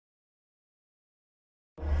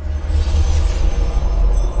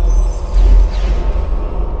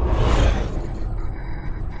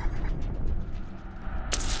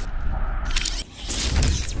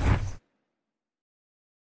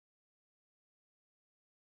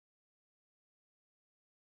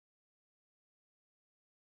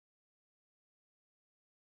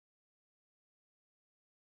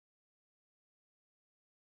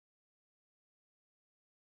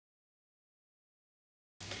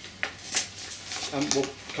Well,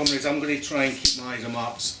 comrades, I'm going to try and keep my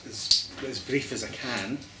remarks as brief as I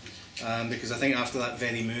can, because I think after that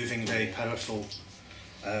very moving, very powerful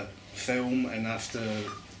film, and after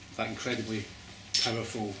that incredibly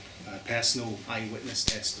powerful personal eyewitness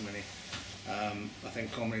testimony, I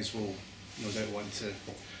think comrades will no doubt want to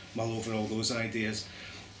mull over all those ideas.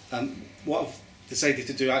 What I've decided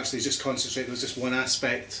to do actually is just concentrate. There was just one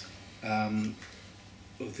aspect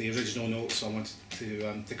of the original notes I wanted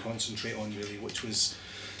to concentrate on, really, which was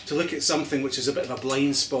to look at something which is a bit of a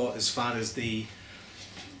blind spot as far as the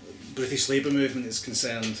British labour movement is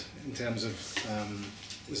concerned in terms of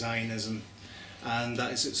Zionism, and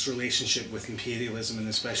that is its relationship with imperialism, and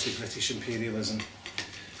especially British imperialism.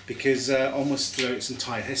 Because almost throughout its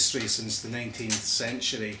entire history since the 19th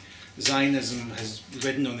century, Zionism has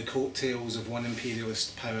ridden on the coattails of one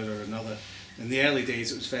imperialist power or another. In the early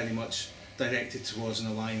days it was very much directed towards an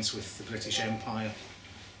alliance with the British Empire.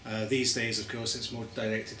 These days, of course, it's more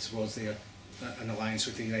directed towards an alliance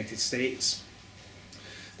with the United States.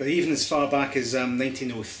 But even as far back as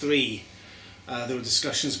 1903, there were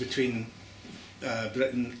discussions between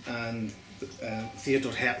Britain and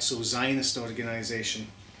Theodore Herzl's Zionist organisation,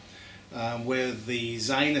 where the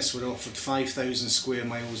Zionists were offered 5,000 square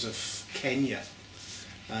miles of Kenya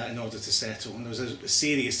in order to settle. And there was a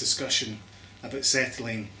serious discussion about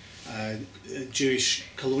settling Jewish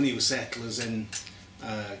colonial settlers in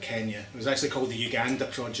Kenya. It was actually called the Uganda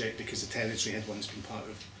Project because the territory had once been part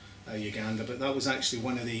of Uganda, but that was actually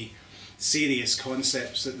one of the serious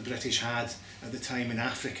concepts that the British had at the time in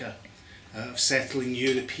Africa, of settling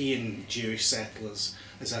European Jewish settlers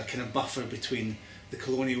as a kind of buffer between the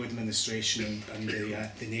colonial administration and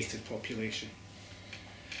the native population.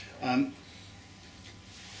 One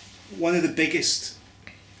of the biggest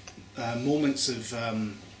moments of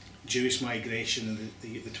Jewish migration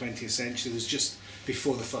in the 20th century was just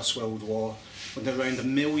before the First World War, when around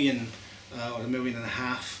 1 million or 1.5 million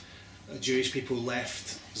Jewish people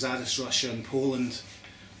left Tsarist Russia and Poland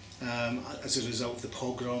as a result of the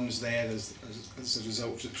pogroms there, as a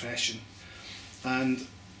result of repression. And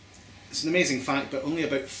it's an amazing fact, but only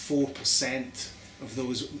about 4% of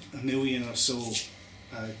those 1 million or so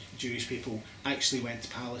Jewish people actually went to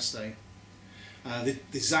Palestine.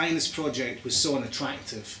 The Zionist project was so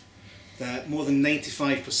unattractive that more than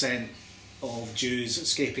 95% of Jews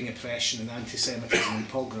escaping oppression and anti-Semitism and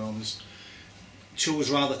pogroms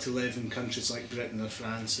chose rather to live in countries like Britain or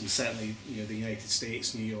France, and certainly, you know, the United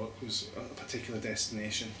States. New York was a particular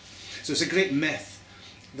destination. So it's a great myth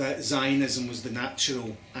that Zionism was the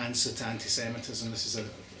natural answer to anti-Semitism. This is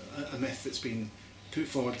a myth that's been put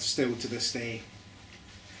forward still to this day.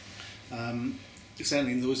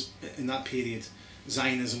 Certainly in that period,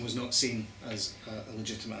 Zionism was not seen as a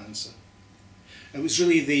legitimate answer. It was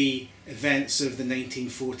really the events of the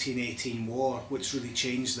 1914-18 war which really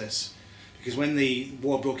changed this, because when the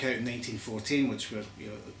war broke out in 1914, which we're, you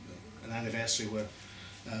know, an anniversary we're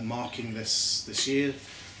marking this year,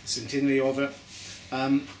 the centenary of it,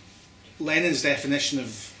 Lenin's definition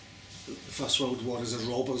of the First World War as a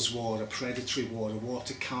robber's war, a predatory war, a war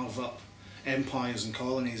to carve up empires and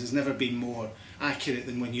colonies, has never been more accurate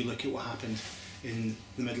than when you look at what happened in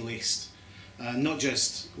the Middle East. Not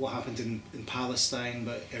just what happened in Palestine,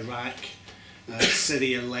 but Iraq,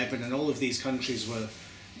 Syria, Lebanon. All of these countries were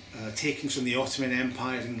taken from the Ottoman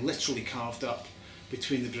Empire and literally carved up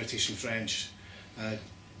between the British and French.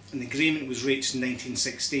 An agreement was reached in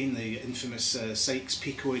 1916, the infamous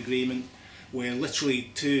Sykes-Picot Agreement, where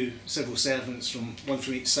literally two civil servants, one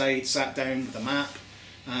from each side, sat down with a map,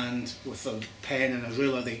 and with a pen and a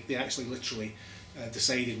ruler they actually literally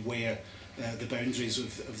decided where the boundaries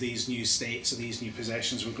of these new states or these new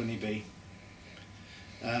possessions were going to be.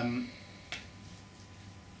 And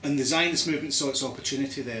the Zionist movement saw its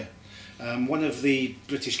opportunity there. One of the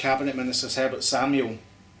British cabinet ministers, Herbert Samuel,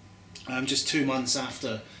 just 2 months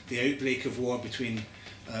after the outbreak of war between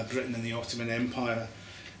Britain and the Ottoman Empire,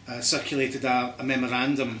 circulated a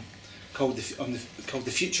memorandum called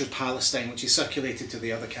the Future of Palestine, which he circulated to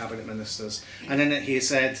the other cabinet ministers. And in it he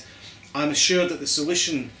said, "I'm assured that the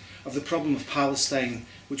solution of the problem of Palestine,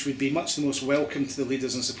 which would be much the most welcome to the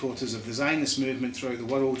leaders and supporters of the Zionist movement throughout the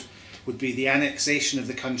world, would be the annexation of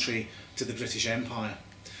the country to the British Empire."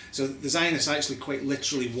 So the Zionists actually quite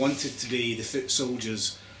literally wanted to be the foot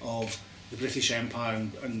soldiers of the British Empire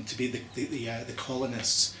and to be the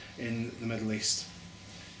colonists in the Middle East.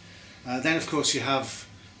 Then of course you have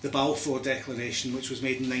the Balfour Declaration, which was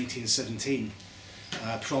made in 1917,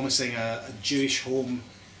 promising a Jewish home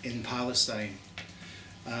in Palestine.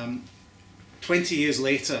 20 years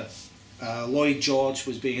later, Lloyd George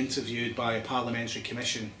was being interviewed by a parliamentary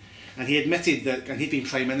commission, And he admitted that, and he'd been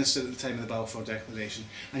Prime Minister at the time of the Balfour Declaration,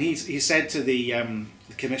 and he said to the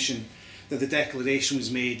Commission that the declaration was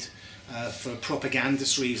made for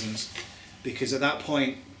propagandist reasons, because at that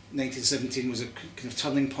point, 1917 was a kind of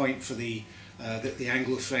turning point for the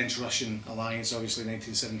Anglo-French-Russian alliance. Obviously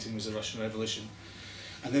 1917 was the Russian Revolution.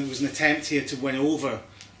 And there was an attempt here to win over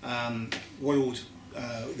the world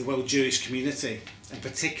Jewish community, and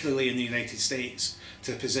particularly in the United States,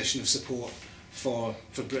 to a position of support for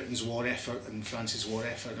Britain's war effort and France's war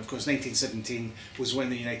effort. And of course 1917 was when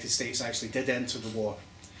the United States actually did enter the war.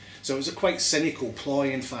 So it was a quite cynical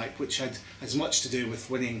ploy, in fact, which had as much to do with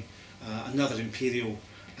winning another imperialist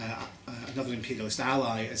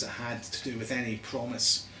ally as it had to do with any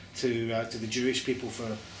promise to the Jewish people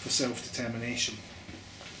for self-determination.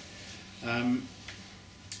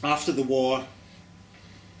 After the war,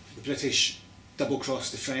 the British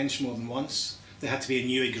double-crossed the French more than once. There had to be a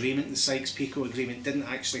new agreement. The Sykes-Picot Agreement didn't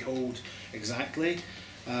actually hold exactly.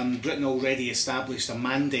 Britain already established a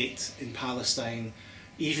mandate in Palestine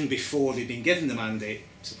even before they'd been given the mandate,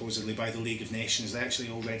 supposedly by the League of Nations. They actually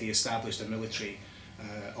already established a military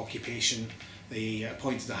occupation. They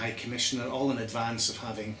appointed a High Commissioner, all in advance of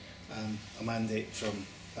having a mandate from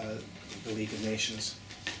the League of Nations.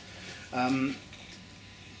 The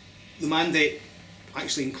mandate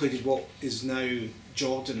actually included what is now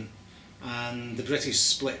Jordan, and the British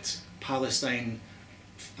split Palestine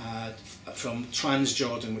from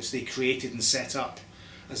Transjordan, which they created and set up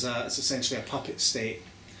as essentially a puppet state.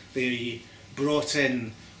 They brought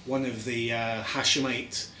in one of the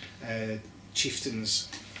Hashemite chieftains,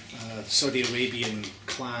 Saudi Arabian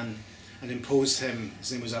clan, and imposed him.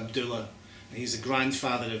 His name was Abdullah, and he's the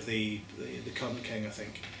grandfather of the current king, I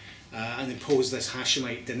think, and imposed this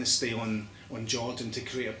Hashemite dynasty on Jordan to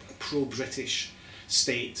create a pro-British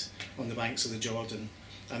state on the banks of the Jordan.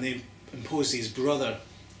 And they imposed his brother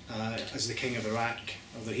as the king of Iraq,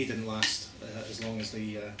 although he didn't last as long as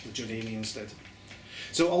the Jordanians did.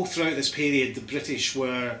 So all throughout this period, the British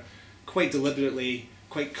were quite deliberately,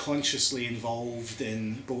 quite consciously involved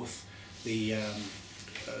in both the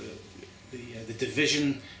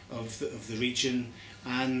division of the region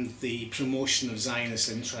and the promotion of Zionist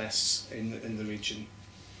interests in the region.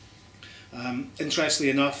 Interestingly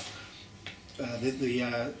enough,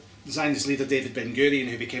 the Zionist leader David Ben-Gurion,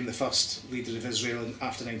 who became the first leader of Israel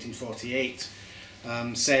after 1948,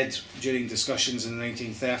 said during discussions in the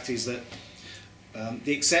 1930s that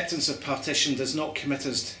the acceptance of partition does not commit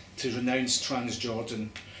us to renounce Transjordan.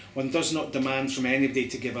 One does not demand from anybody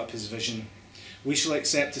to give up his vision. We shall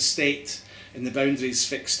accept a state in the boundaries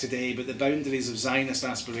fixed today, but the boundaries of Zionist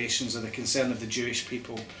aspirations are the concern of the Jewish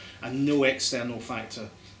people, and no external factor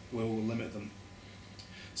will limit them.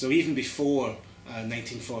 So even before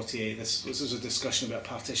 1948, this was a discussion about a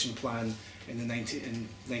partition plan in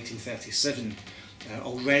 1937.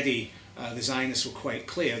 Already the Zionists were quite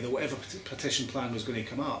clear that whatever partition plan was going to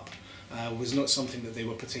come up was not something that they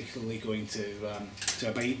were particularly going to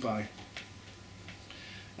abide by.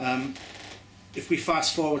 If we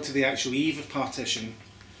fast forward to the actual eve of partition,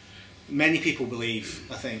 many people believe,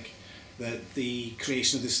 I think, that the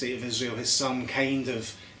creation of the State of Israel has some kind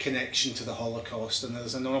of connection to the Holocaust, and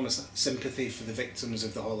there's enormous sympathy for the victims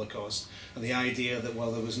of the Holocaust, and the idea that,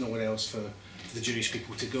 well, there was nowhere else for the Jewish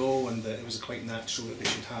people to go, and that it was quite natural that they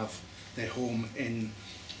should have their home in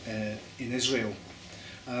Israel.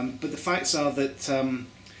 But the facts are that in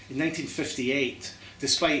 1948,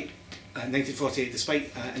 despite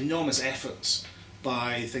enormous efforts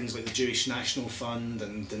by things like the Jewish National Fund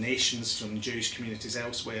and donations from Jewish communities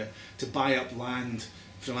elsewhere to buy up land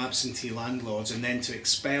from absentee landlords and then to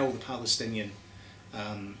expel the Palestinian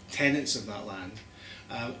tenants of that land,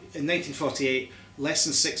 in 1948 less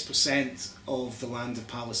than 6% of the land of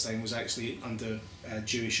Palestine was actually under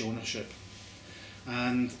Jewish ownership.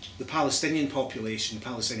 And the Palestinian population, the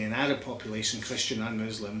Palestinian Arab population, Christian and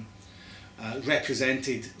Muslim,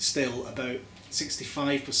 represented still about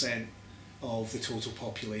 65% of the total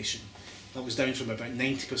population. That was down from about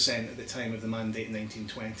 90% at the time of the mandate in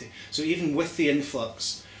 1920. So even with the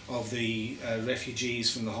influx of the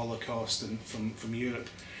refugees from the Holocaust and from Europe,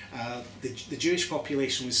 the Jewish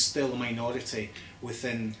population was still a minority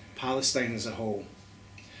within Palestine as a whole.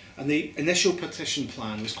 And the initial partition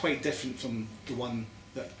plan was quite different from the one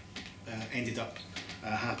that ended up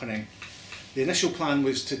happening. The initial plan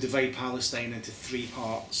was to divide Palestine into three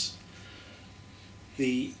parts.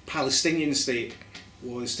 The Palestinian state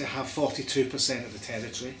was to have 42% of the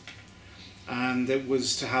territory, and it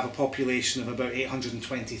was to have a population of about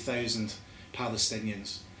 820,000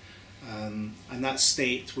 Palestinians. And that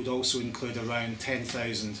state would also include around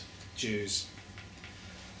 10,000 Jews.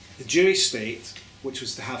 The Jewish state which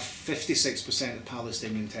was to have 56% of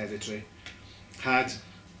Palestinian territory, had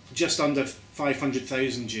just under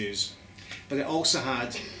 500,000 Jews, but it also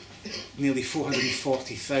had nearly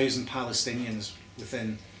 440,000 Palestinians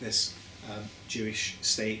within this Jewish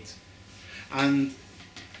state. And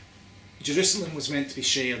Jerusalem was meant to be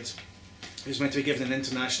shared. It was meant to be given an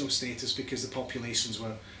international status because the populations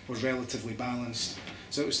were relatively balanced.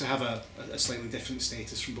 So it was to have a slightly different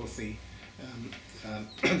status from both the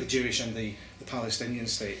Jewish and the Palestinian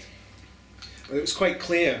state. But it was quite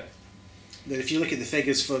clear that if you look at the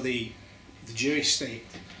figures for the Jewish state,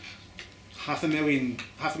 half a million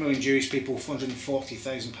Jewish people,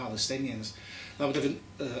 440,000 Palestinians, that would have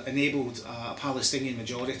enabled a Palestinian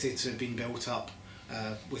majority to have been built up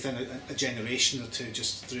within a generation or two,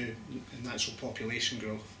 just through natural population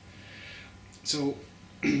growth. So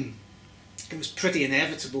it was pretty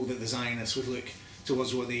inevitable that the Zionists would look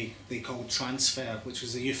towards what they called transfer, which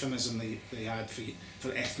was the euphemism they had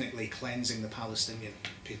for ethnically cleansing the Palestinian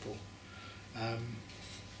people.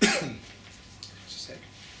 Just a sec.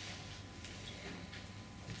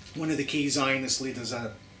 One of the key Zionist leaders,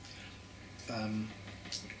 an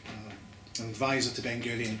advisor to Ben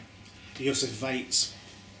Gurion, Yosef Weitz,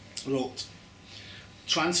 wrote,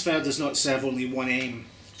 "Transfer does not serve only one aim,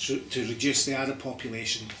 to reduce the Arab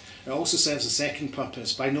population. It also serves a second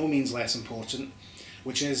purpose, by no means less important,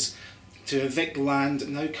 which is to evict land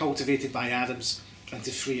now cultivated by Arabs and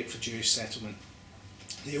to free it for Jewish settlement.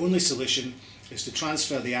 The only solution is to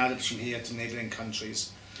transfer the Arabs from here to neighbouring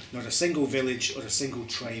countries. Not a single village or a single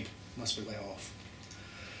tribe must be let off."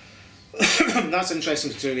 That's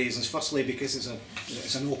interesting for two reasons. Firstly, because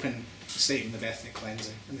it's an open statement of ethnic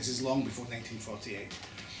cleansing, and this is long before 1948.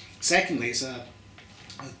 Secondly, it's a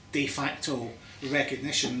de facto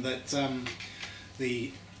recognition that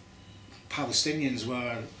the Palestinians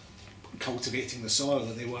were cultivating the soil,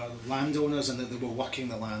 that they were landowners and that they were working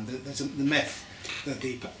the land. There's the myth that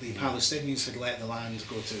the Palestinians had let the land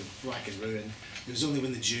go to rack and ruin. It was only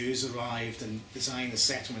when the Jews arrived and the Zionist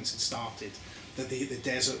settlements had started that the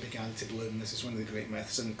desert began to bloom. This is one of the great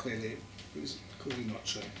myths, and clearly it was clearly not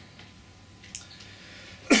true.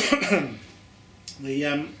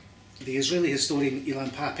 The Israeli historian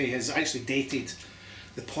Ilan Pappé has actually dated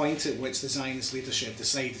the point at which the Zionist leadership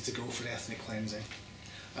decided to go for ethnic cleansing.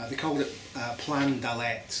 They called it Plan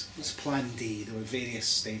Dalet. It was Plan D. There were various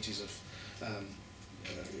stages of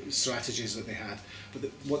strategies that they had, but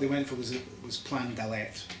what they went for was Plan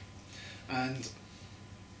Dalet. And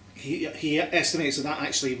he estimates that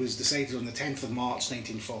actually was decided on the 10th of March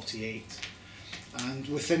 1948. And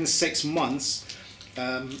within 6 months,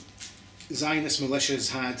 Zionist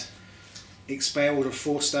militias had expelled or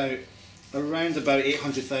forced out around about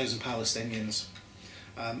 800,000 Palestinians.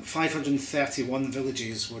 531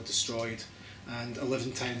 villages were destroyed and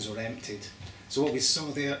 11 towns were emptied. So what we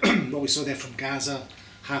saw there, from Gaza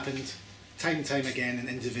happened time and time again in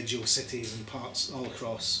individual cities and parts all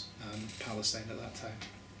across Palestine at that time.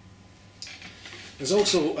 There's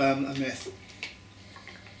also a myth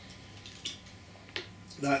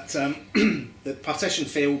that that partition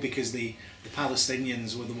failed because the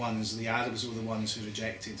Palestinians were the Arabs were the ones who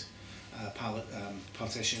rejected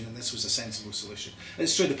partition, and this was a sensible solution.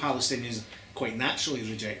 It's true the Palestinians quite naturally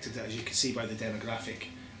rejected it, as you can see by the demographic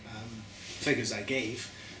figures I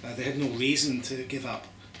gave. They had no reason to give up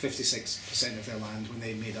 56% of their land when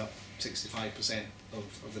they made up 65%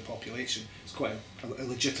 of the population. It's quite a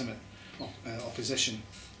legitimate opposition.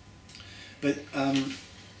 But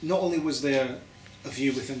not only was there a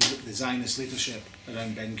view within the Zionist leadership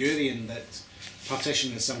around Ben Gurion that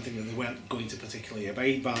partition is something that they weren't going to particularly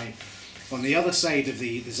abide by. On the other side of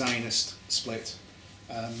the Zionist split,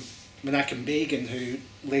 Menachem Begin, who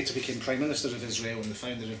later became Prime Minister of Israel and the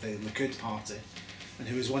founder of the Likud party, and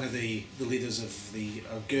who was one of the leaders of the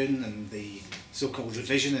Irgun and the so-called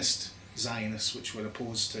revisionist Zionists, which were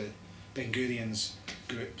opposed to Ben Gurion's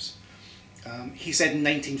groups, he said in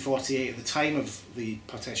 1948, at the time of the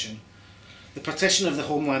partition of the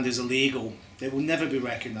homeland is illegal. It will never be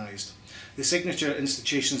recognised. The signature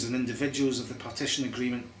institutions and individuals of the partition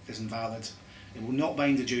agreement is invalid. It will not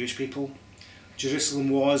bind the Jewish people. Jerusalem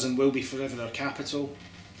was and will be forever our capital.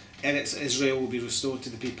 Eretz Israel will be restored to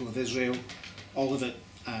the people of Israel, all of it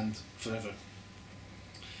and forever.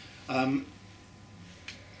 I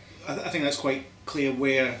think that's quite clear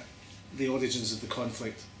where the origins of the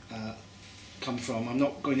conflict come from. I'm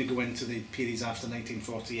not going to go into the periods after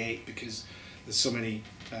 1948 because there's so many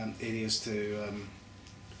areas to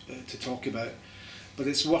talk about, but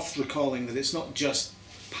it's worth recalling that it's not just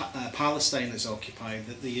Palestine that's occupied,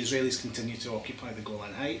 that the Israelis continue to occupy the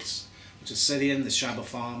Golan Heights, which is Syrian, the Shaba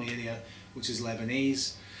Farm area, which is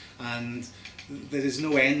Lebanese, and there is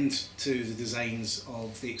no end to the designs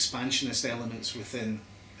of the expansionist elements within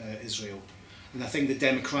Israel. And I think the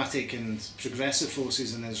democratic and progressive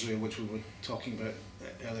forces in Israel, which we were talking about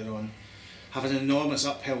earlier on, have an enormous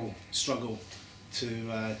uphill struggle to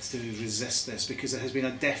resist this, because there has been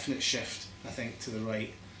a definite shift, I think, to the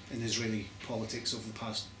right in Israeli politics over the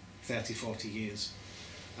past 30, 40 years.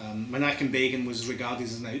 Menachem Begin was regarded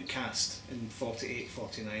as an outcast in 48,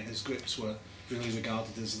 49. His groups were really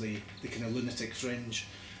regarded as the kind of lunatic fringe.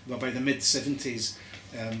 But by the mid-70s,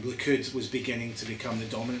 Likud was beginning to become the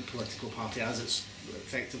dominant political party, as it's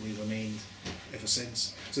effectively remained ever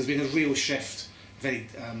since. So there's been a real shift, very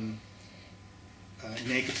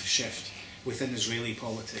negative shift within Israeli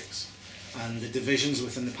politics. And the divisions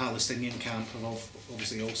within the Palestinian camp have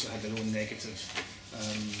obviously also had their own negative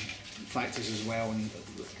factors as well. And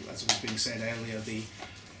as was being said earlier, the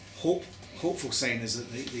hopeful sign is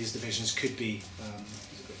that these divisions could be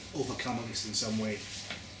overcome, at least in some way.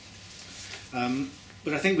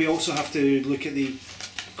 But I think we also have to look at the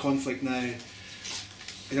conflict now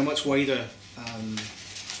in a much wider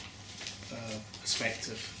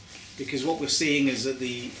perspective, because what we're seeing is that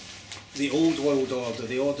the old world order,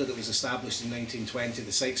 the order that was established in 1920,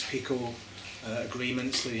 the Sykes-Picot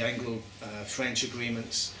agreements, the Anglo-French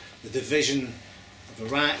agreements, the division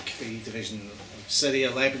of Iraq, the division of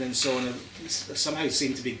Syria, Lebanon, and so on, somehow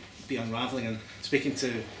seem to be unravelling. And speaking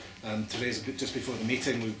to Theresa just before the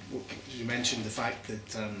meeting, you mentioned the fact that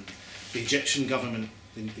the Egyptian government,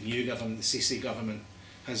 the new government, the Sisi government,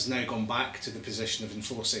 has now gone back to the position of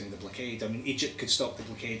enforcing the blockade. I mean, Egypt could stop the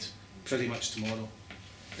blockade pretty much tomorrow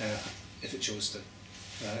if it chose to.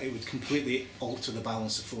 It would completely alter the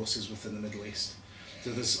balance of forces within the Middle East.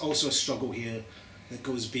 So there's also a struggle here that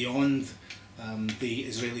goes beyond the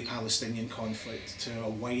Israeli-Palestinian conflict to a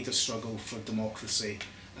wider struggle for democracy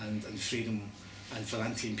and freedom, and for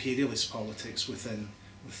anti-imperialist politics within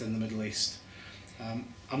the Middle East.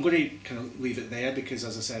 I'm going to kind of leave it there, because,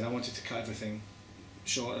 as I said, I wanted to cut everything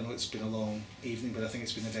short. I know it's been a long evening, but I think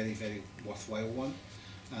it's been a very, very worthwhile one.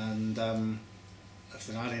 And if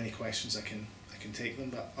there are any questions, I can take them.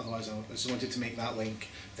 But otherwise, I just wanted to make that link.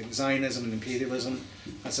 I think Zionism and imperialism,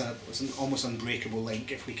 it's an almost unbreakable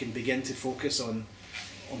link. If we can begin to focus on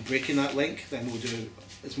breaking that link, then we'll do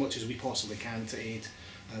as much as we possibly can to aid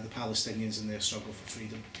the Palestinians in their struggle for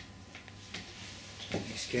freedom.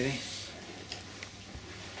 Thanks, Kenny.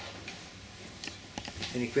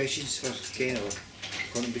 Any questions for Ken or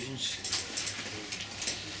contributions?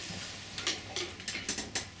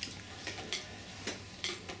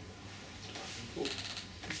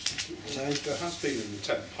 There has been an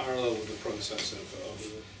attempt parallel with the process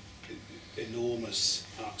of enormous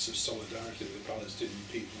acts of solidarity with the Palestinian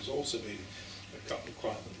people. There's also been a couple of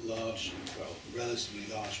quite large, well,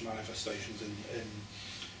 relatively large manifestations in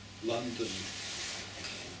London,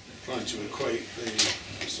 trying to equate the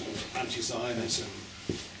sort of anti-Zionism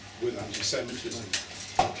with anti-Semitism,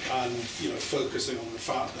 and focusing on the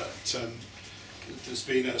fact that there's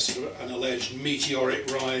been a sort of an alleged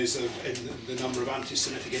meteoric rise in the number of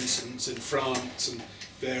anti-Semitic incidents in France and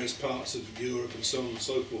various parts of Europe and so on and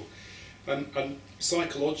so forth. And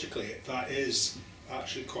psychologically, that is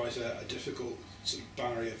actually quite a difficult sort of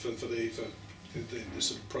barrier for the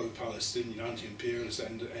sort of pro-Palestinian, anti-imperialist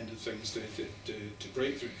end of things to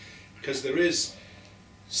break through, because there is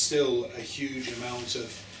still a huge amount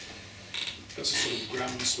of, that's a sort of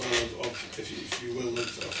groundswell of if you will,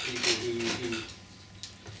 of people who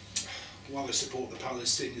while they support the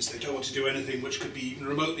Palestinians, they don't want to do anything which could be even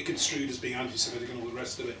remotely construed as being anti-Semitic and all the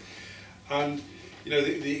rest of it. And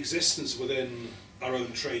the existence within our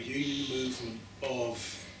own trade union movement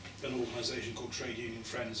of an organisation called Trade Union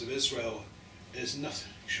Friends of Israel is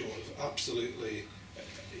nothing short of absolutely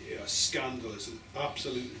scandalous,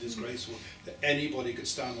 absolutely disgraceful that anybody could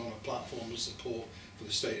stand on a platform of support for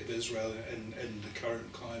the state of Israel in the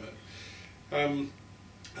current climate. And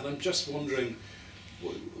I'm just wondering,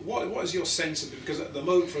 what is your sense of it? Because at the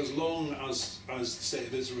moment, for as long as the state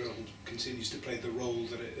of Israel continues to play the role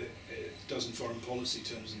that it does in foreign policy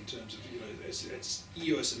terms, in terms of it's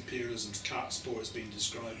US imperialism's cat sport has been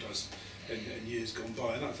described as in years gone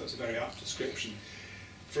by, and that's a very apt description.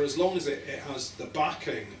 For as long as it has the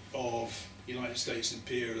backing of United States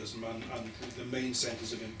imperialism and the main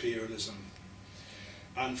centres of imperialism,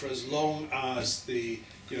 and for as long as the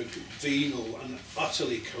venal and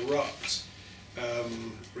utterly corrupt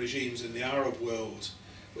regimes in the Arab world,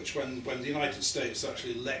 which when the United States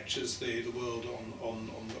actually lectures the world on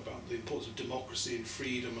about the importance of democracy and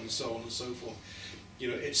freedom and so on and so forth,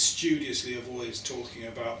 it studiously avoids talking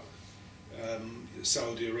about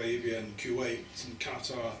Saudi Arabia and Kuwait and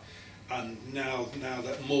Qatar and now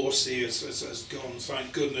that Morsi has gone,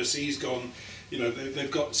 thank goodness he's gone, you know,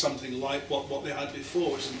 they've got something like what they had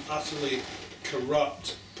before, which is an utterly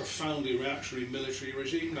corrupt, profoundly reactionary military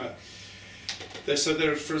regime now. So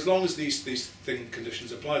there, for as long as these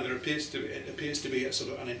conditions apply, it appears to be a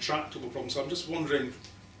sort of an intractable problem. So I'm just wondering,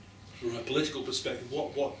 from a political perspective,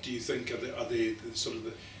 what do you think are the sort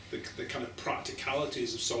of the kind of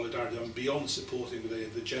practicalities of solidarity, and beyond supporting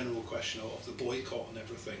the general question of the boycott and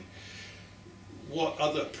everything? What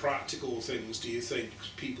other practical things do you think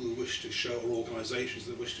people who wish to show, or organisations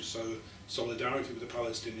that wish to show solidarity with the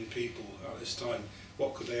Palestinian people at this time,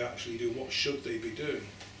 what could they actually do? What should they be doing?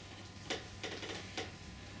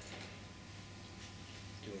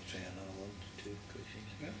 Do we try another one, two questions?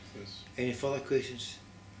 Yeah, please. Any further questions?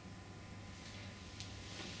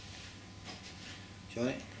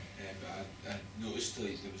 Johnny? I noticed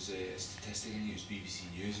like there was a statistic, I think it was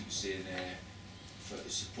BBC News, it was saying for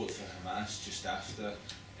support for Hamas just after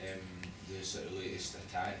the sort of latest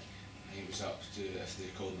attack. I think it was up to, if they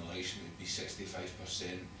called an election, it would be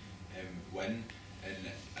 65% win. And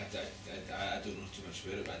I don't know too much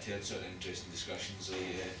about it, but I'd heard sort of interesting discussions like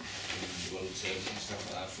in the World Service and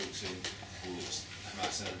stuff like that, folks saying, well,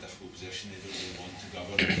 Hamas are in a difficult position, they don't really want to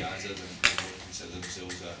govern Gaza, they consider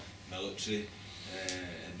themselves a military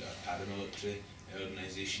and a paramilitary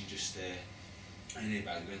organisation. Just any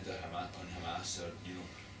background on Hamas, or you know,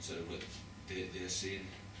 sort of what they're saying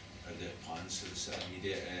are their plans for the sort of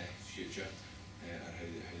immediate future, or how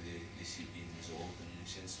they see it being resolved in any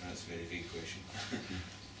sense. And that's a very vague question.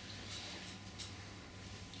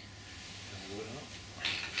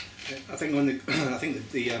 I think on the I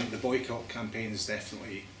think the boycott campaign is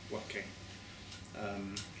definitely working.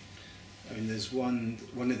 I mean, there's one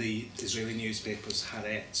of the Israeli newspapers,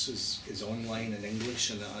 Haaretz, is online in English,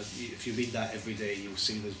 and if you read that every day, you'll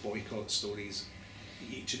see there's boycott stories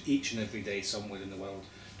each and every day somewhere in the world,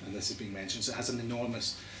 and this has been mentioned. So it has an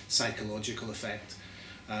enormous psychological effect,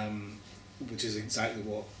 which is exactly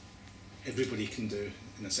what everybody can do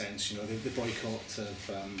in a sense. You know, the boycott of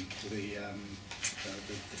the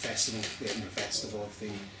festival, the Edinburgh Festival of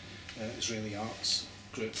the Israeli Arts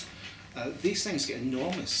Group. These things get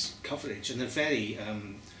enormous coverage, and they're very.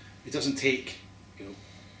 It doesn't take, you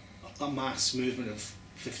know, a mass movement of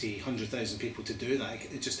 50, 100,000 people to do that.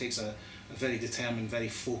 It just takes a very determined, very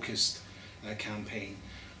focused campaign.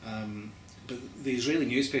 But the Israeli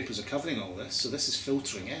newspapers are covering all this, so this is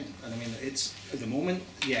filtering in. And I mean, it's at the moment,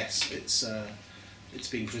 yes, it's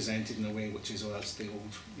being presented in a way which is, oh, that's the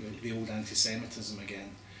old, you know, the old anti-Semitism again.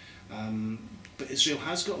 But Israel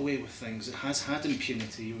has got away with things. It has had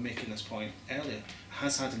impunity. You were making this point earlier. It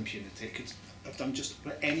has had impunity. It could have done just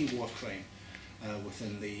about any war crime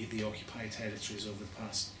within the occupied territories over the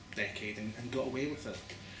past decade and got away with it.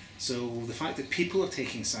 So the fact that people are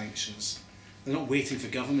taking sanctions, they're not waiting for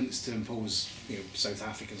governments to impose, you know, South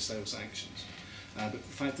African style sanctions. But the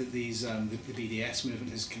fact that these the BDS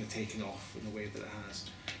movement has kind of taken off in the way that it has,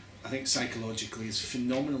 I think psychologically is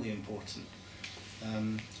phenomenally important.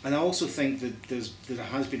 And I also think that there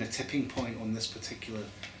has been a tipping point on this particular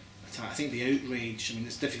attack. I think the outrage, I mean,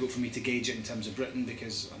 it's difficult for me to gauge it in terms of Britain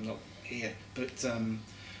because I'm not here, but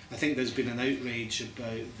I think there's been an outrage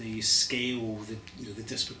about the scale, the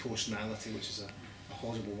disproportionality, which is a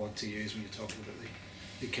horrible word to use when you're talking about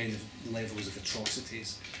the kind of levels of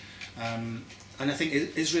atrocities. And I think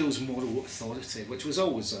Israel's moral authority, which was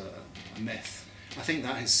always a myth, I think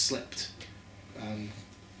that has slipped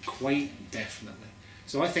quite definitely.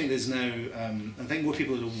 So I think there's now, I think more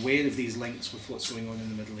people are aware of these links with what's going on in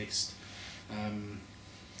the Middle East,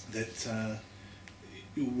 that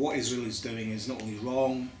what Israel is doing is not only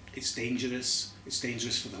wrong, it's dangerous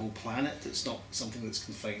for the whole planet. It's not something that's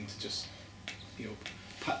confined to just, you know,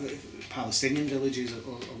 Palestinian villages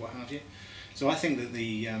or what have you. So I think that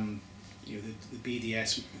the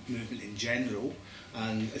BDS movement in general,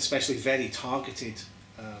 and especially very targeted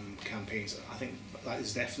campaigns, I think that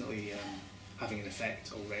is definitely having an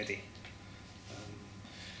effect already.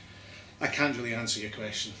 I can't really answer your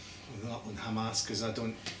question on Hamas because I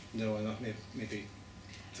don't know. Maybe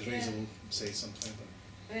Theresa will say something.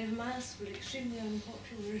 But I mean, Hamas were extremely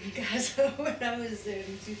unpopular in Gaza when I was there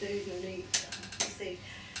in 2008. I have to say,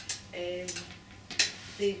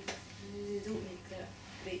 they don't make that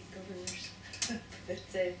great governors,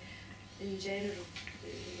 but in general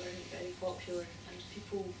they weren't very popular, and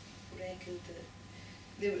people reckoned that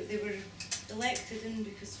they were elected in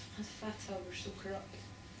because Fatah were so corrupt.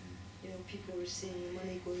 You know, people were seeing the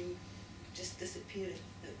money going, just disappearing,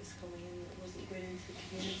 that was coming in, that wasn't going into the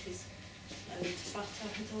communities. And Fatah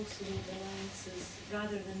had also made alliances,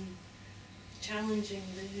 rather than challenging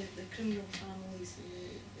the criminal families and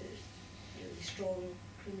the really strong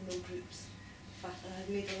criminal groups. Fatah had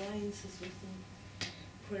made alliances with them,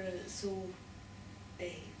 where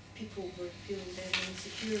people were feeling very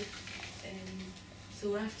insecure.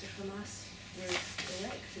 So after Hamas were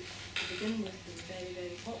elected, to begin with, they were very,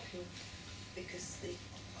 very popular because they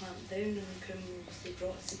clamped down on criminals, they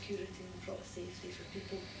brought security, they brought safety for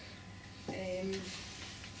people.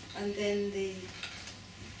 And then they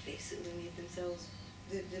basically made themselves,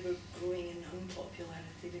 they were growing in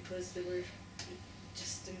unpopularity because they were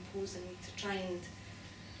just imposing to try and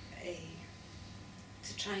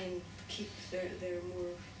keep their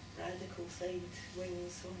more radical side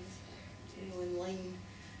wings in line.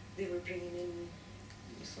 They were bringing in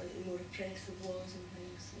slightly more oppressive laws and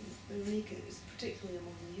things. And they were making it, particularly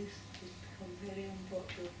among the youth, to become very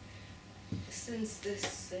unpopular. Since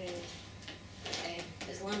this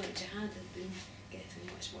Islamic Jihad had been getting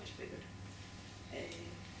much, much bigger.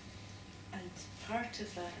 And part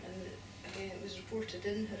of that, and again it was reported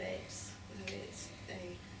in Haaretz,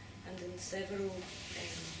 and in several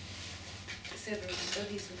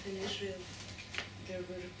studies within Israel, there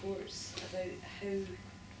were reports about how,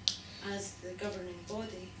 as the governing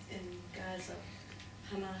body in Gaza,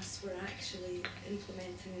 Hamas were actually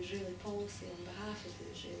implementing Israeli policy on behalf of the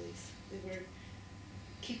Israelis. They were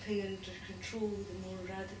keeping under control the more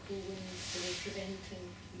radical wings, they were preventing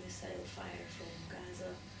missile fire from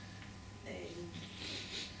Gaza.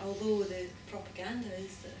 Although the propaganda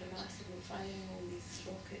is that Hamas had been firing all these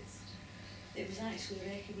rockets, it was actually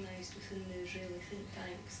recognised within the Israeli think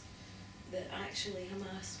tanks that actually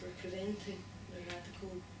Hamas were preventing the radical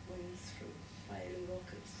wings from firing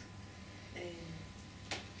rockets.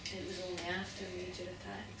 It was only after major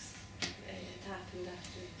attacks, it happened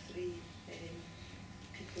after 3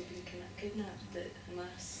 people had been kidnapped, that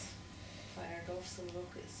Hamas fired off some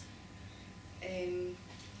rockets.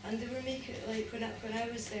 And they were making, like when I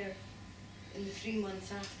was there in the 3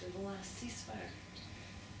 months after the last ceasefire,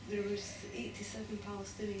 there was 87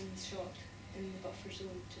 Palestinians shot in the buffer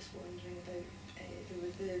zone, just wandering about.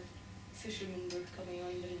 The fishermen were coming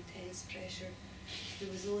under intense pressure.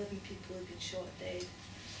 There was 11 people who had been shot dead.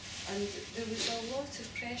 And there was a lot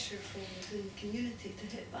of pressure from within the community to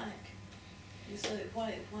hit back. It was like,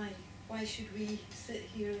 why should we sit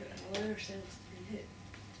here and allow ourselves to be hit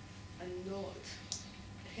and not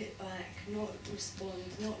hit back, not respond,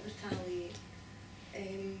 not retaliate?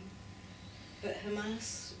 But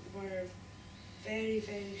Hamas were very,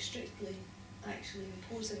 very strictly actually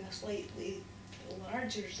imposing a slightly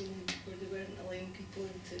larger zone where they weren't allowing people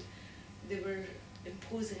into. They were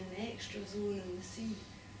imposing an extra zone in the sea,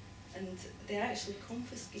 and they actually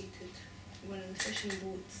confiscated one of the fishing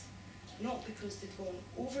boats, not because they'd gone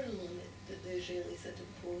over the limit that the Israelis had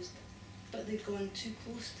imposed, but they'd gone too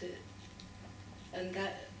close to it. And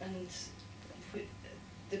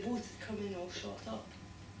the boat had come in all shot up.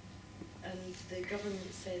 And the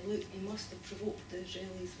government said, look, you must have provoked the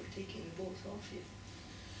Israelis for taking the boat off you.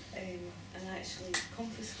 And actually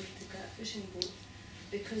confiscated that fishing boat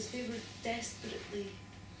because they were desperately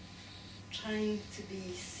trying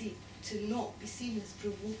to not be seen as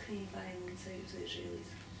provoking violence out of the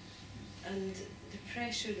Israelis. And the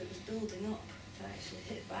pressure that was building up to actually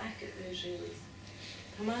hit back at the Israelis.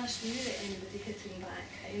 Hamas knew that anybody hitting back,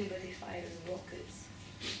 anybody firing rockets,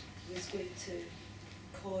 was going to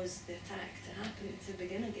cause the attack to happen, to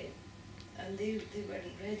begin again. And they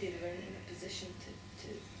weren't ready, they weren't in a position to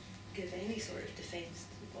give any sort of defence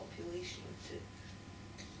to the population.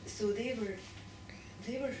 So they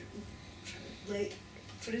were like,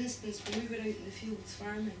 for instance, when we were out in the fields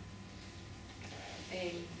farming,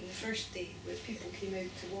 in the first day where people came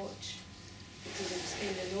out to watch, because it was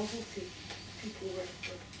kind of novelty, people were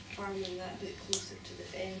farming that bit closer to the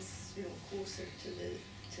fence, closer to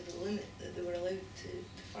the limit that they were allowed to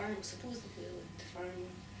farm, supposedly allowed to farm.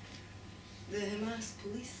 The Hamas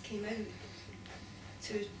police came out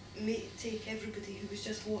to take everybody who was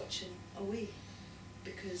just watching away,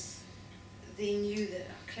 because they knew that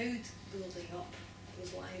a crowd building up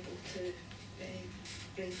was liable to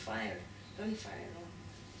bring gunfire on.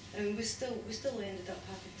 And we still ended up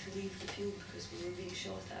having to leave the field because we were being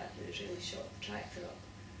shot at. The Israelis shot the tractor up.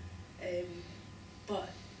 But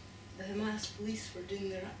the Hamas police were doing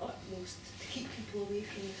their utmost to keep people away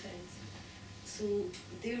from the fence. So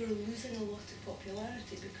they were losing a lot of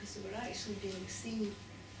popularity because they were actually being seen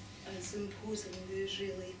as imposing the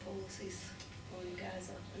Israeli policies on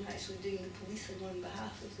Gaza and actually doing the policing on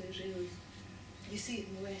behalf of the Israelis. You see it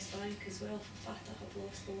in the West Bank as well. Fatah have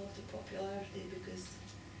lost a lot of popularity because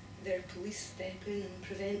their police step in and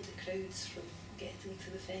prevent the crowds from getting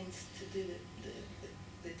to the fence to do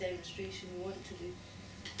the demonstration they want to do,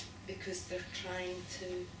 because they're trying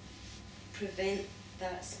to prevent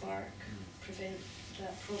that spark, prevent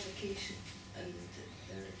that provocation, and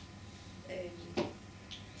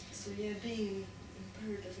so yeah, being in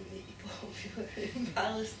power doesn't make you popular in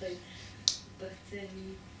Palestine, but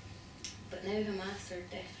now Hamas are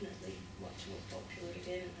definitely much more popular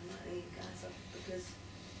again in Gaza, because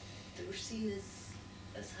they were seen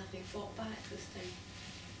as having fought back this time.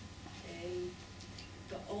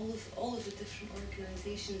 But all of the different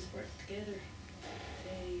organisations worked together,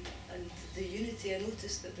 and the unity. I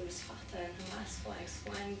noticed that there was Fatah and Hamas flags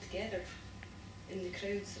flying together in the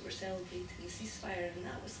crowds that were celebrating the ceasefire, and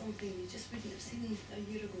that was something you just wouldn't have seen a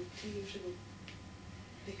year ago, 2 years ago,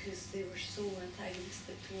 because they were so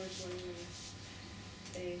antagonistic towards one another.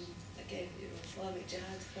 Again, Islamic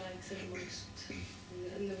Jihad flags in amongst,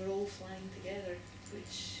 and they were all flying together,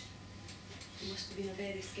 which must have been a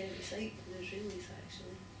very scary sight for the Israelis,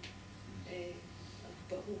 actually.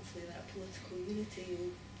 But hopefully that political unity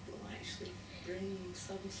will actually bring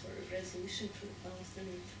some sort of resolution for the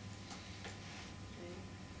Palestinians.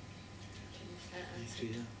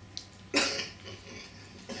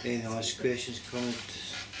 Any last questions,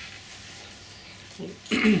 comments?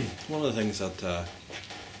 One of the things that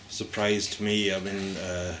surprised me, I mean,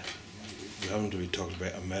 we haven't really talked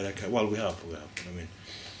about America. Well, we have. But I mean,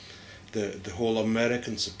 the whole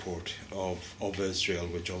American support of Israel,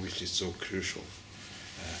 which obviously is so crucial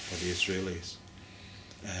for the Israelis.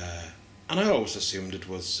 And I always assumed it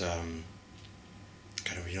was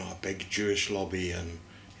kind of, a big Jewish lobby and,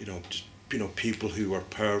 just, people who were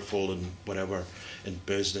powerful and whatever in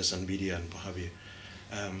business and media and what have you.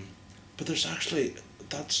 But there's actually,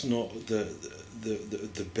 that's not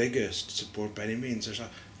the biggest support by any means. There's a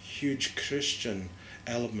huge Christian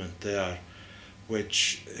element there,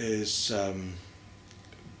 which is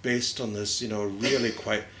based on this, really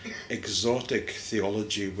quite exotic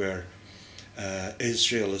theology where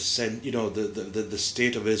Israel is the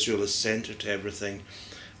state of Israel is centered to everything,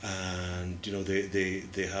 and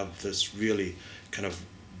they have this really kind of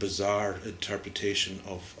bizarre interpretation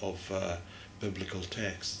of biblical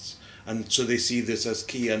texts, and so they see this as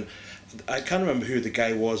key. And I can't remember who the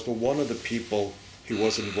guy was, but one of the people who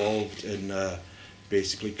was involved in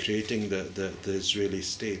basically creating the Israeli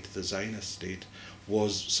state, the Zionist state,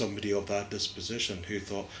 was somebody of that disposition who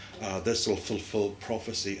thought this will fulfill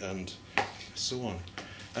prophecy and so on.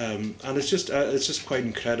 And it's just quite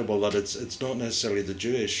incredible that it's not necessarily the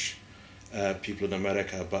Jewish people in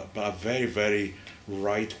America, but a very, very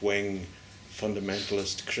right-wing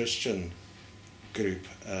fundamentalist Christian group.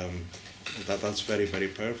 That's very, very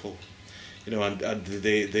powerful. And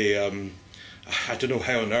they I don't know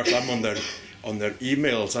how on earth I'm on their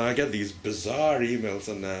emails, and I get these bizarre emails,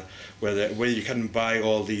 and where you can buy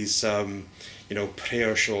all these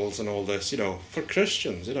prayer shawls and all this, for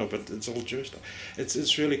Christians, but it's all Jewish stuff.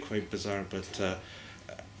 It's really quite bizarre. But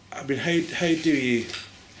I mean, how do you?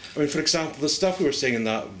 I mean, for example, the stuff we were saying in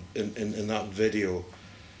that video.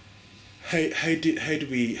 How do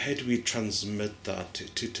we transmit that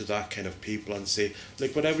to that kind of people and say,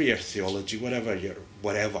 like, whatever your theology,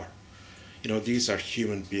 whatever, these are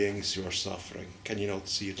human beings who are suffering. Can you not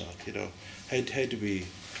see that? How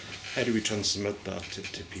do we transmit that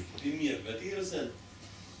to people? Give me a video then.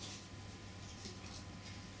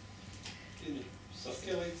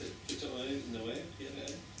 Circulate it, put it out in the web,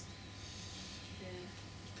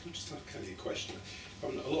 Can I just have kind of a question? I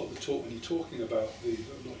mean, a lot of the talk, when you're talking about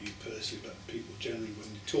not you personally, but people generally, when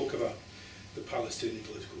you talk about the Palestinian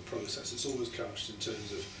political process, it's always couched in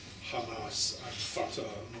terms of Hamas and Fatah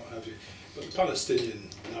and what have you. But the Palestinian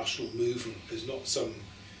national movement is not some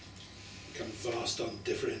kind of vast,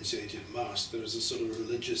 undifferentiated mass. There is a sort of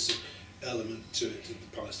religious element to the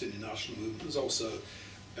Palestinian national movement. There's also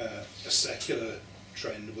a secular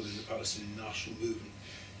trend within the Palestinian national movement.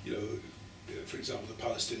 For example, the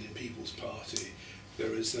Palestinian People's Party.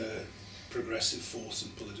 There is a progressive force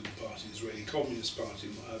and political party, the Israeli Communist Party,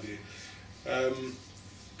 and what have you.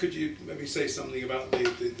 Could you maybe say something about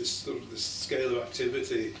the scale of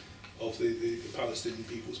activity of the Palestinian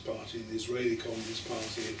People's Party and the Israeli Communist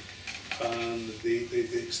Party, and the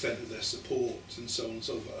extent of their support and so on and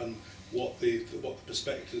so forth, and what the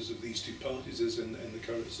perspectives of these two parties is in the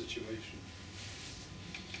current situation?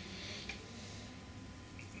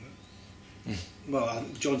 Well,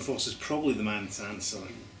 John Fox is probably the man to answer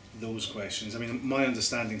those questions. I mean, my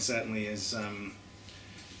understanding certainly is,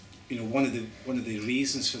 one of the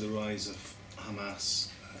reasons for the rise of Hamas,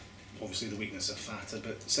 obviously the weakness of Fatah,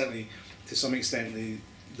 but certainly to some extent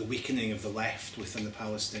the weakening of the left within the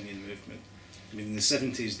Palestinian movement. I mean, in the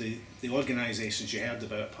 70s, the organisations you heard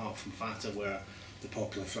about, apart from Fatah, were the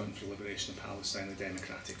Popular Front for the Liberation of Palestine, the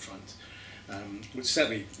Democratic Front. which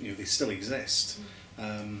certainly, they still exist.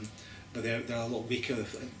 But they're a lot weaker.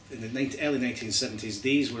 In the early 1970s,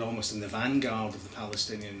 these were almost in the vanguard of the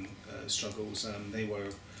Palestinian struggles. They were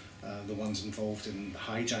the ones involved in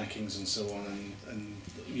hijackings and so on, and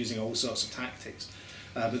using all sorts of tactics.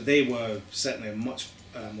 But they were certainly a much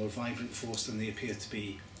more vibrant force than they appear to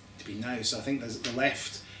be now. So I think the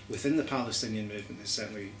left within the Palestinian movement has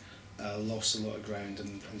certainly lost a lot of ground,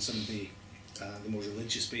 and some of the more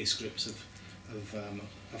religious-based groups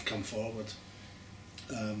have come forward.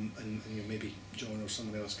 And maybe John or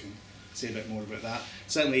somebody else can say a bit more about that.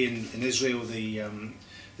 Certainly in Israel, the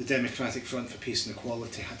Democratic Front for Peace and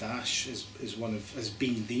Equality, Hadash, has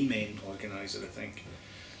been the main organiser, I think.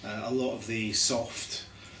 A lot of the soft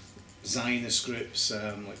Zionist groups,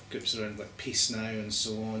 like groups around like Peace Now and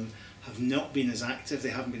so on, have not been as active. They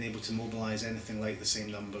haven't been able to mobilise anything like the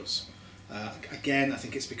same numbers. Again, I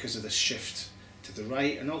think it's because of the shift to the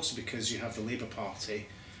right, and also because you have the Labour Party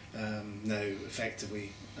now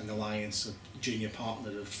effectively an alliance, a junior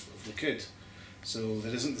partner of Likud. So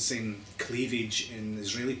there isn't the same cleavage in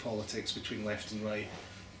Israeli politics between left and right,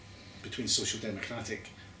 between social democratic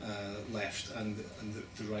left and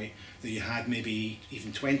the right, that you had maybe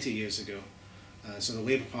even 20 years ago. So the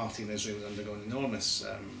Labour Party in Israel has undergone enormous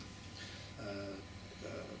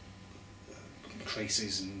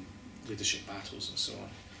crises and leadership battles and so on.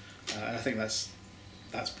 And I think that's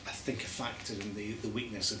a factor in the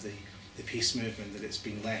weakness of the peace movement, that it's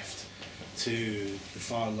been left to the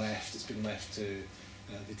far left, it's been left to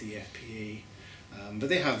the DFPA. But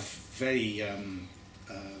they have very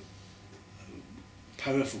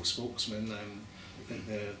powerful spokesmen.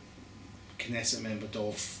 The Knesset member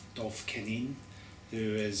Dov Kenin, who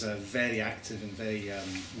is a very active and very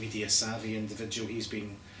media savvy individual. He's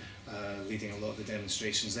been leading a lot of the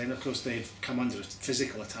demonstrations. Then, of course, they've come under a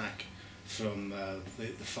physical attack from the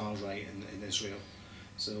far right in Israel.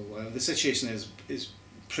 So the situation is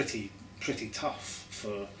pretty tough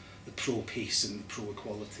for the pro-peace and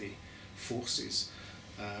pro-equality forces.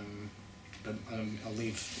 But I'll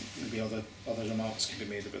leave, maybe other remarks can be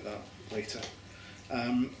made about that later.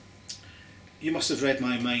 You must have read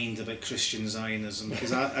my mind about Christian Zionism,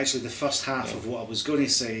 because actually the first half of what I was going to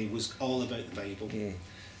say was all about the Bible. Mm.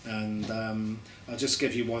 And I'll just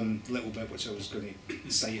give you one little bit which I was going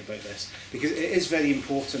to say about this, because it is very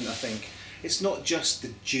important, I think. It's not just the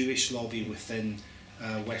Jewish lobby within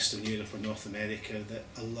Western Europe or North America that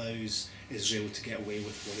allows Israel to get away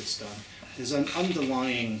with what it's done. There's an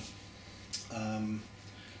underlying kind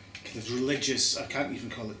of religious, I can't even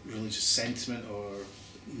call it religious sentiment or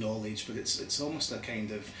knowledge, but it's almost a kind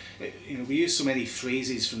of, we use so many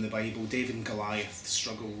phrases from the Bible, David and Goliath, the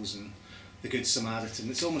struggles, and the Good Samaritan.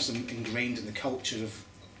 It's almost ingrained in the culture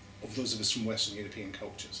of those of us from Western European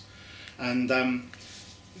cultures. And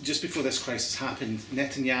just before this crisis happened,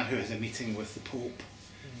 Netanyahu had a meeting with the Pope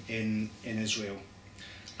in Israel.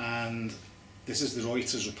 And this is the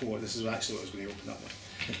Reuters report. This is actually what I was going to open up with.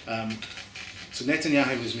 So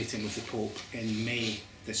Netanyahu was meeting with the Pope in May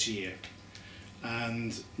this year.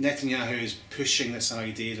 And Netanyahu is pushing this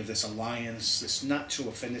idea of this alliance, this natural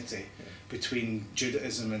affinity between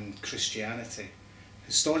Judaism and Christianity.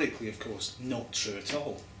 Historically, of course, not true at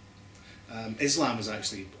all. Islam is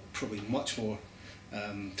actually probably much more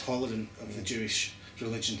tolerant of the Jewish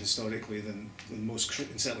religion historically than most,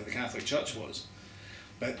 and certainly the Catholic Church was.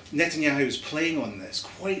 But Netanyahu is playing on this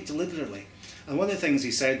quite deliberately. And one of the things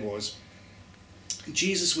he said was,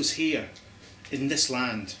 Jesus was here in this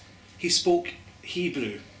land. He spoke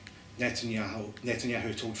Hebrew,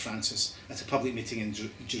 Netanyahu told Francis at a public meeting in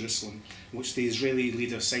Jerusalem, in which the Israeli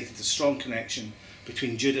leader cited a strong connection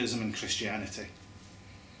between Judaism and Christianity.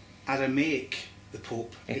 Aramaic, the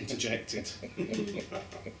Pope interjected.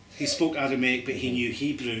 He spoke Aramaic, but he knew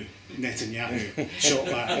Hebrew, Netanyahu shot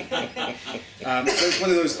back. So it's one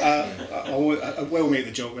of those, I will make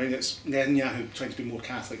the joke, right? It's Netanyahu trying to be more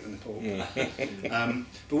Catholic than the Pope.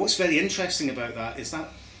 But what's very interesting about that is that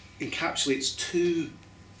encapsulates two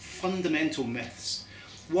fundamental myths.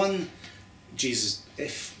 One, Jesus,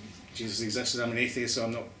 if Jesus existed, I'm an atheist, so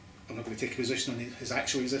I'm not going to take a position on his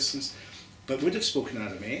actual existence, but would have spoken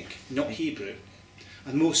Aramaic, not Hebrew.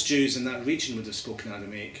 And most Jews in that region would have spoken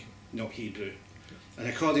Aramaic, not Hebrew. And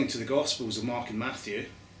according to the Gospels of Mark and Matthew,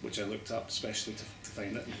 which I looked up especially to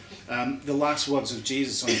find it, the last words of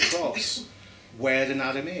Jesus on the cross were in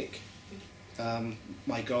Aramaic.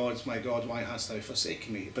 My God, why hast thou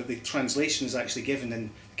forsaken me? But the translation is actually given in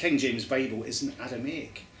King James Bible is in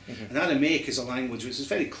Aramaic. Mm-hmm. And Aramaic is a language which is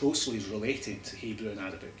very closely related to Hebrew and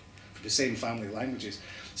Arabic, from the same family languages.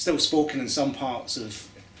 Still spoken in some parts of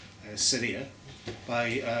Syria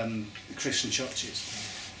by Christian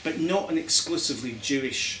churches. but not an exclusively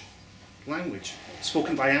Jewish language,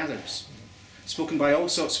 spoken by Arabs, spoken by all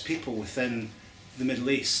sorts of people within the Middle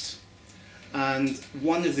East. And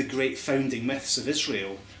one of the great founding myths of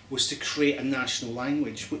Israel was to create a national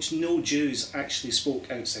language which no Jews actually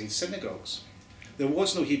spoke outside synagogues. There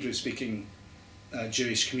was no Hebrew-speaking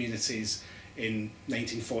Jewish communities in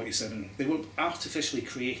 1947. They were artificially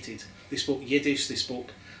created. They spoke Yiddish, they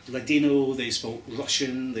spoke Ladino, they spoke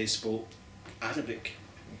Russian, they spoke Arabic.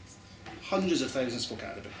 Hundreds of thousands spoke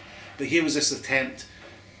Arabic. But here was this attempt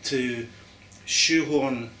to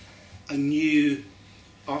shoehorn a new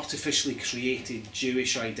artificially created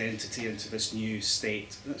Jewish identity into this new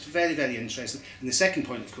state. And that's very, very interesting. And the second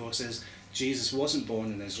point, of course, is Jesus wasn't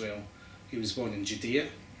born in Israel. He was born in Judea,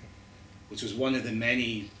 which was one of the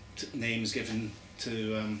many names given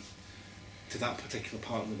to that particular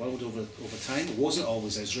part of the world over time. It wasn't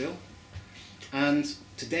always Israel. And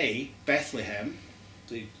today, Bethlehem,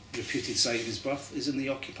 the reputed site of his birth, is in the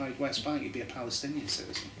occupied West Bank. He'd be a Palestinian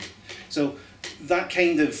citizen. So that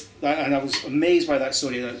kind of, and I was amazed by that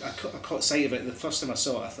story. I caught sight of it the first time I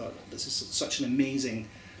saw it. I thought, this is such an amazing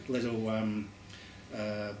little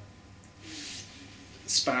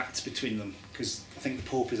spat between them, because I think the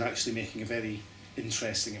Pope is actually making a very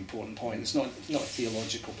interesting, important point. It's not a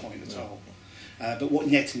theological point at all. But what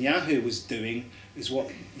Netanyahu was doing is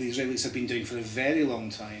what the Israelis have been doing for a very long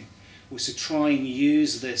time, was to try and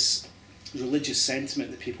use this religious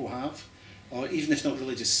sentiment that people have, or even if not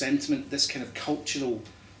religious sentiment, this kind of cultural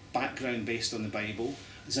background based on the Bible,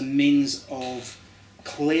 as a means of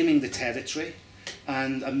claiming the territory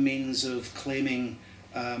and a means of claiming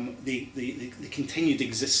the continued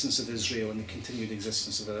existence of Israel and the continued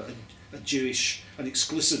existence of a Jewish, an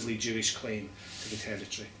exclusively Jewish claim to the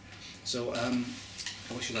territory. So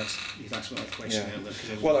I wish you'd asked me that question earlier.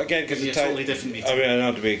 Well, again, because it's a totally different meeting. I mean, I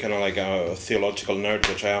know to be kind of like a theological nerd,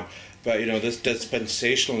 which I am, but you know, this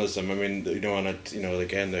dispensationalism. I mean, you know, and it, you know,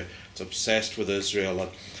 again, it's obsessed with Israel.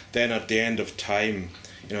 And then at the end of time,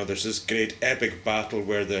 you know, there's this great epic battle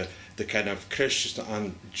where the kind of Christians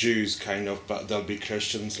and Jews kind of, but they'll be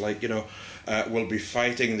Christians, like, you know, will be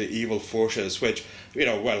fighting the evil forces, which, you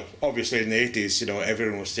know, well, obviously in the 80s, you know,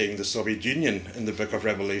 everyone was seeing the Soviet Union in the Book of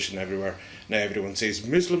Revelation everywhere. Now everyone sees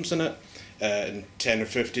Muslims in it. In 10 or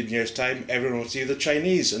 15 years' time, everyone will see the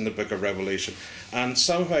Chinese in the Book of Revelation. And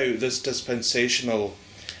somehow this dispensational,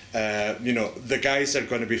 you know, the guys that are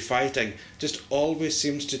going to be fighting just always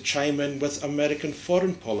seems to chime in with American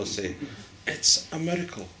foreign policy. It's a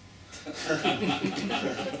miracle.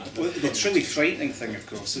 Well, the truly frightening thing, of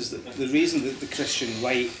course, is that the reason that the Christian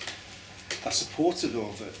right are supportive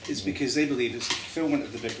of it is because they believe it's the fulfillment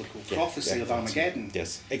of the biblical prophecy of Armageddon.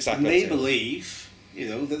 Yes, exactly. And they believe, you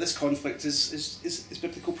know, that this conflict is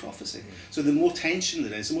biblical prophecy. So the more tension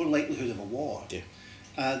there is, the more likelihood of a war,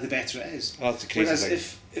 the better it is. Well, that's the crazy Whereas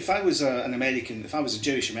thing. if I was an American, if I was a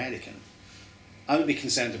Jewish American, I would be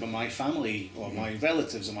concerned about my family or my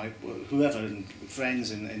relatives or my whoever and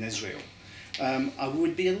friends in Israel. I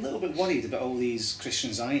would be a little bit worried about all these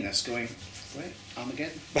Christian Zionists going, right,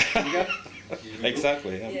 Armageddon, here we go.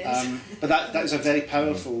 Exactly. Yeah. Yes. But that is a very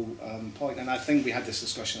powerful point, and I think we had this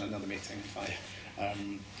discussion at another meeting.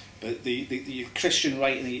 But the Christian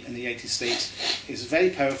right in the United States is very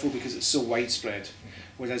powerful because it's so widespread,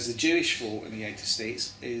 whereas the Jewish vote in the United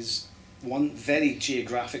States is one very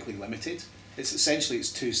geographically limited. It's essentially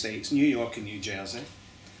two states, New York and New Jersey,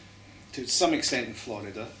 to some extent in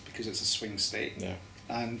Florida because it's a swing state,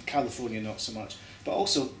 and California not so much. But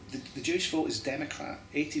also the Jewish vote is Democrat.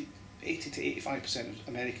 80 to 85% of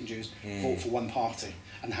American Jews vote for one party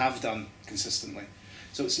and have done consistently.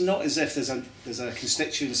 So it's not as if there's a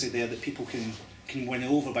constituency there that people can win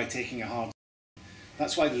over by taking a hard.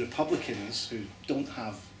 That's why the Republicans, who don't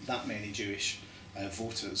have that many Jewish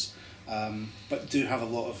voters, but do have a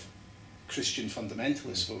lot of Christian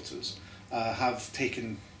fundamentalist voters, have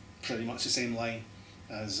taken pretty much the same line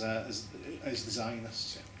as the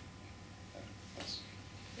Zionists.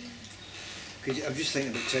 Okay, I'm just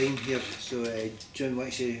thinking about time here, so John, why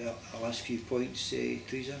don't you say our last few points,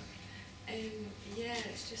 Theresa? Yeah,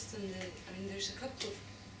 it's just on I mean, there's a couple of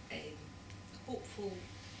hopeful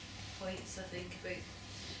points, I think, about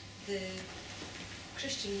the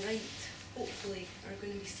Christian right, hopefully, are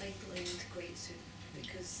going to be sidelined quite soon,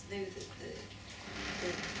 because now that the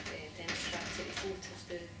Democratic vote of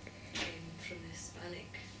from the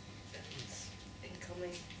Hispanic and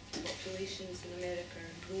incoming populations in America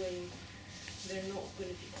are growing, they're not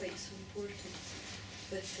going to be quite so important.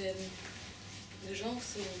 But there's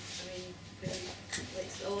also, I mean, like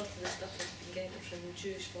a lot of the stuff I've been getting from the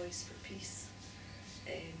Jewish Voice for Peace,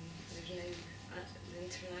 there's now the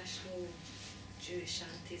international Jewish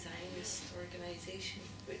anti-Zionist organisation,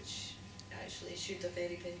 which actually issued a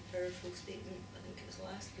very, very powerful statement, I think it was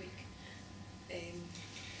last week,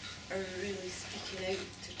 are really speaking out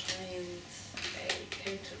to try and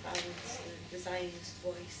counterbalance the Zionist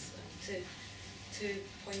voice, and to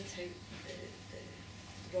point out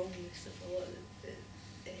the wrongness of a lot of the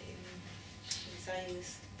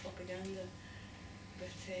Zionist propaganda.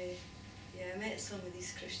 But yeah, I met some of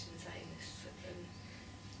these Christian Zionists,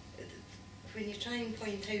 and when you try and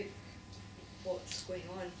point out what's going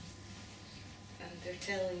on, and they're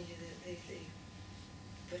telling you that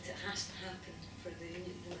but it has to happen for the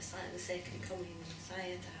Messiah, the second coming of the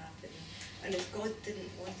Messiah to happen, and if God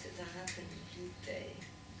didn't want it to happen,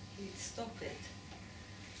 he'd stop it.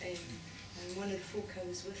 And one of the folk I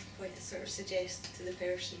was with quite sort of suggested to the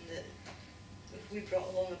person that if we brought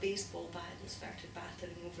along a baseball bat and started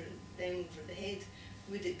battering them over the head,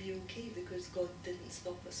 would it be okay because God didn't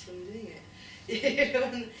stop us from doing it? You know,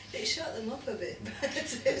 and it shut them up a bit, but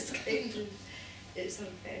it's kind of, it's a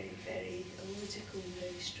very, very illogical,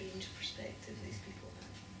 very strange perspective these people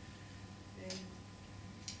have.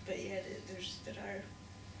 But yeah, there are,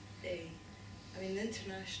 I mean, the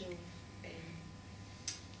international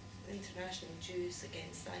Jews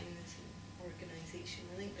Against Zionism organisation,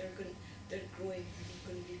 I think they're growing and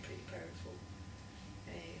going to be pretty powerful.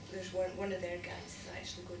 There's one of their guys is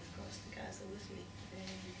actually going across to Gaza with me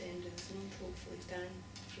at the end of this month, hopefully, Dan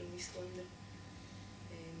from East London.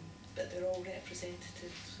 But they're all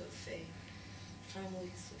representatives of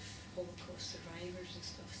families of Holocaust survivors and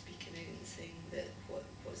stuff, speaking out and saying that what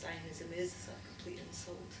Zionism is a complete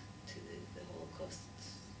insult to the Holocaust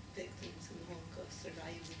victims and the Holocaust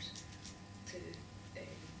survivors.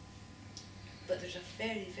 But there's a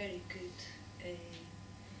very, very good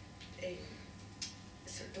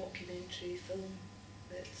sort of documentary film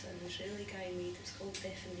that an Israeli guy made. It's called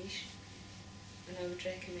Defamation, and I would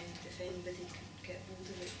recommend if anybody could get hold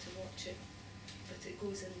of it to watch it. But it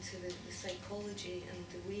goes into the psychology and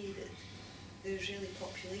the way that the Israeli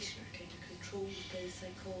population are kind of controlled by the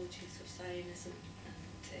psychologies of Zionism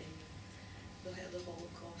and the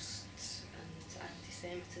Holocaust and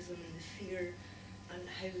anti-Semitism and the fear, and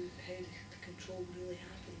how the control really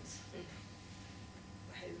happens, and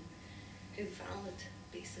how valid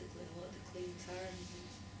basically a lot of the claims are. And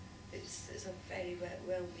it's a very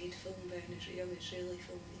well made film by a young Israeli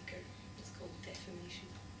filmmaker. It's called Defamation.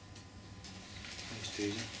 Thanks,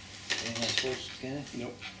 Theresa. Anything else, folks? Kenneth?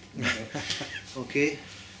 Nope. Okay.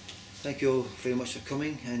 Thank you all very much for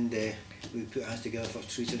coming, and we put our hands together for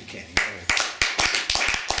Theresa and Kenny.